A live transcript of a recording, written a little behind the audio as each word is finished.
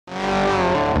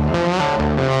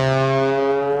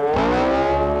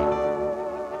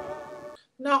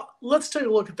let's take a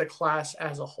look at the class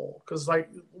as a whole, because like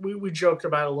we joked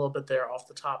about it a little bit there off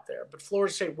the top there, but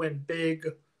Florida State went big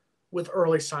with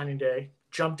early signing day,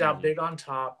 jumped out big on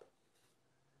top,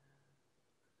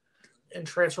 and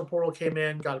transfer portal came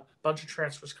in, got a bunch of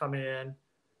transfers coming in.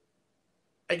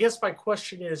 I guess my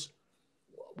question is,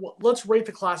 let's rate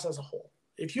the class as a whole.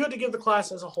 If you had to give the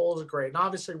class as a whole as a grade, and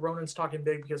obviously Ronan's talking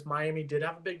big because Miami did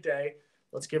have a big day.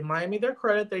 Let's give Miami their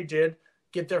credit. They did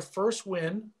get their first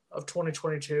win of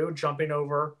 2022, jumping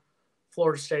over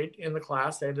Florida State in the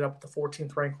class. They ended up with the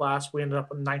 14th ranked class. We ended up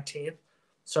with 19th.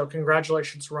 So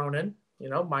congratulations, Ronan. You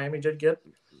know, Miami did get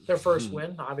their first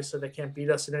win. Obviously, they can't beat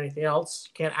us in anything else.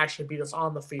 Can't actually beat us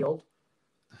on the field,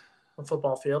 on the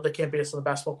football field. They can't beat us on the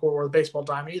basketball court or the baseball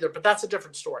diamond either. But that's a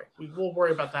different story. We'll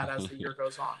worry about that as the year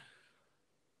goes on.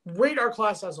 Rate our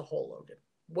class as a whole, Logan.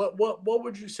 What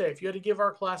would you say if you had to give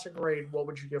our class a grade? What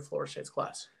would you give Florida State's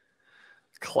class?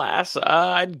 Class,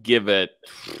 I'd give it.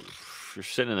 If you're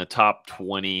sitting in the top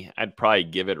 20, I'd probably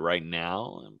give it right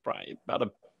now probably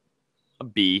about a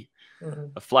B,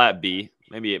 a flat B,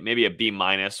 maybe a B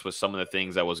minus with some of the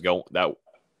things that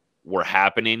were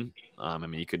happening. I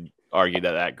mean, you could argue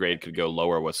that grade could go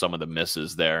lower with some of the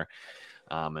misses there,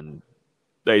 and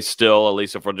they still, at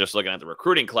least if we're just looking at the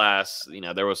recruiting class, you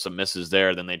know, there was some misses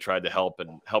there. Then they tried to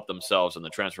help themselves in the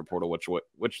transfer portal,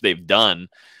 which they've done.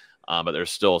 But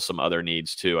there's still some other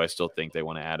needs too. I still think they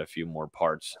want to add a few more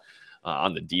parts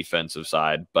on the defensive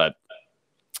side. But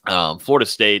Florida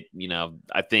State, you know,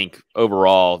 I think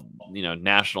overall, you know,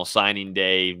 National Signing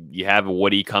Day, you have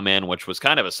Woody come in, which was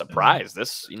kind of a surprise.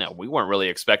 This, you know, we weren't really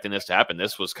expecting this to happen.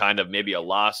 This was kind of maybe a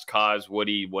lost cause.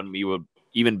 Woody, when we would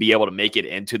even be able to make it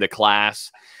into the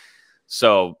class.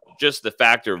 So just the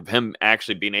factor of him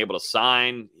actually being able to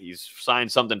sign, he's signed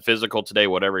something physical today,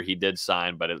 whatever he did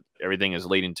sign, but everything is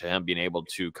leading to him being able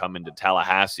to come into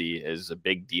Tallahassee is a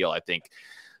big deal. I think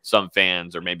some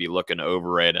fans are maybe looking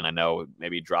over it, and I know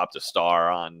maybe dropped a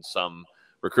star on some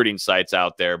recruiting sites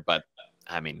out there, but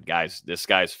I mean, guys, this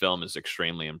guy's film is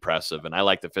extremely impressive, and I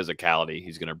like the physicality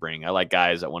he's going to bring. I like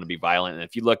guys that want to be violent, and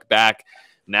if you look back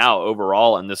now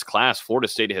overall in this class, Florida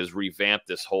State has revamped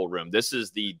this whole room. This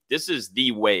is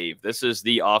the wave. This is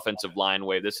the offensive line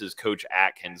wave. This is Coach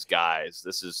Atkins, guys.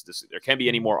 There can't be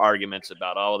any more arguments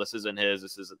about, oh, this isn't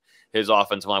his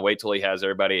offensive line. Wait till he has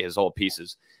everybody, his whole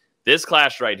pieces. This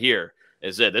class right here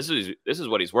is it. This is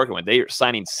what he's working with. They are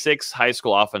signing 6 high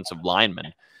school offensive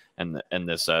linemen in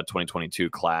this 2022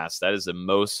 class. That is the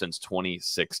most since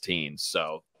 2016.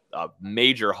 So a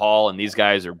major haul, and these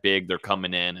guys are big. They're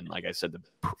coming in, and like I said,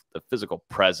 the physical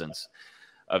presence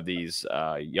of these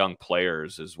young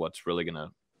players is what's really going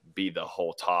to be the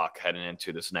whole talk heading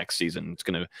into this next season. It's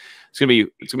gonna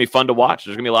be fun to watch.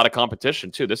 There's gonna be a lot of competition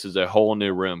too. This is a whole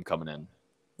new room coming in.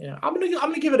 Yeah, I'm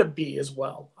gonna give it a B as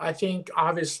well. I think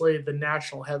obviously the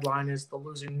national headline is the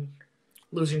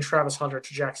losing Travis Hunter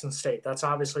to Jackson State. That's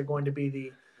obviously going to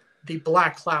be the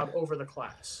black cloud over the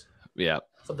class. Yeah.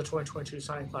 For the 2022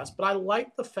 signing class. But I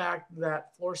like the fact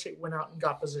that Florida State went out and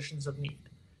got positions of need.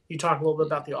 You talk a little bit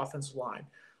about the offensive line.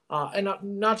 And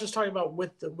not just talking about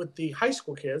with the high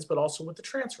school kids, but also with the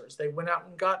transfers. They went out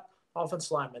and got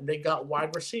offensive linemen. They got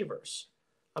wide receivers,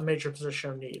 a major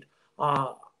position of need.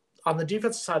 On the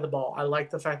defensive side of the ball, I like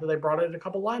the fact that they brought in a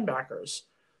couple linebackers.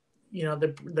 You know,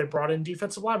 they brought in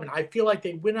defensive linemen. I feel like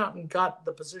they went out and got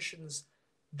the positions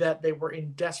that they were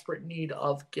in desperate need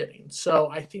of getting. So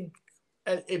I think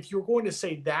if you're going to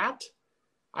say that,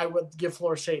 I would give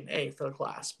Florida State an A for the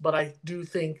class. But I do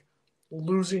think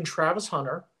losing Travis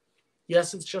Hunter,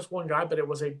 yes, it's just one guy, but it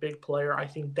was a big player. I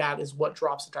think that is what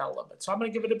drops it down a little bit. So I'm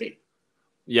going to give it a B.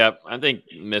 Yeah, I think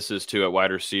misses too at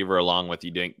wide receiver, along with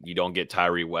you don't get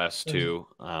Tyree West too,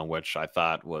 which I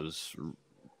thought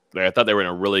they were in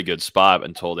a really good spot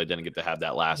until they didn't get to have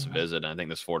that last visit. And I think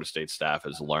this Florida State staff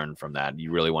has learned from that.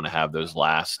 You really want to have those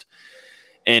last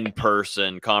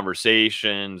in-person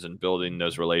conversations and building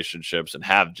those relationships and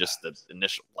have just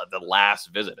the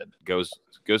last visit. It goes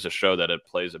to show that it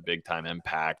plays a big time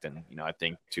impact. And, you know, I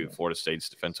think to Florida State's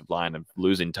defensive line of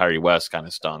losing Tyree West kind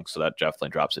of stunk. So that definitely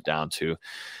drops it down to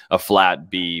a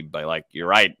flat B. But like, you're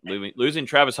right. Losing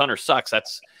Travis Hunter sucks.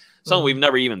 That's something we've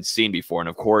never even seen before. And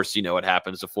of course, you know, it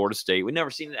happens to Florida State. We've never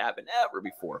seen it happen ever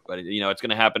before, but you know, it's going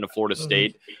to happen to Florida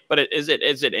State. But is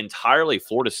it entirely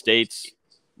Florida State's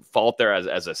fault there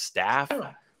as a staff?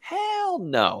 Hell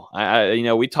no. You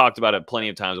know, we talked about it plenty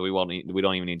of times. We don't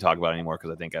even need to talk about it anymore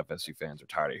because I think FSU fans are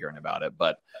tired of hearing about it.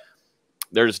 But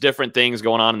there's different things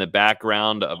going on in the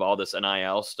background of all this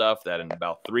NIL stuff that in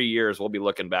about 3 years we'll be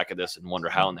looking back at this and wonder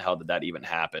how in the hell did that even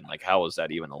happen? Like, how was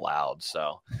that even allowed?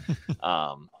 So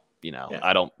you know,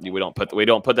 Yeah. we don't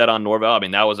put that on Norvell. I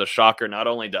mean, that was a shocker, not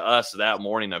only to us that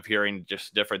morning of hearing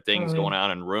just different things going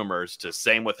on and rumors, to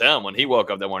same with him when he woke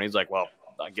up that morning. He's like, well,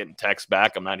 I'm not getting texts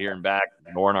back. I'm not hearing back,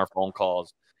 ignoring our phone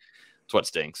calls. It's what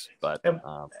stinks. But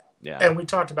yeah. And we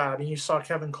talked about it. I mean, you saw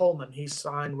Kevin Coleman. He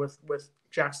signed with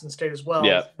Jackson State as well.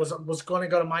 Yeah. Was going to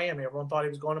go to Miami. Everyone thought he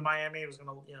was going to Miami. He was going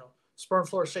to, you know, spurn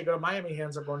Florida State, go to Miami. He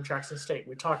ends up going to Jackson State.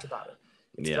 We talked about it.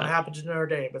 It's going to happen to Notre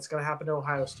Dame. It's going to happen to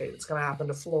Ohio State. It's going to happen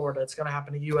to Florida. It's going to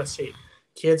happen to USC.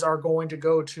 Kids are going to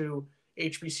go to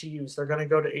HBCUs. They're going to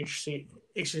go to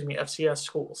FCS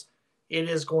schools. It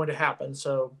is going to happen.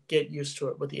 So get used to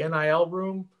it. With the NIL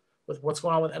room, with what's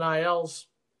going on with NILs,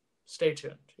 stay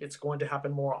tuned. It's going to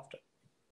happen more often.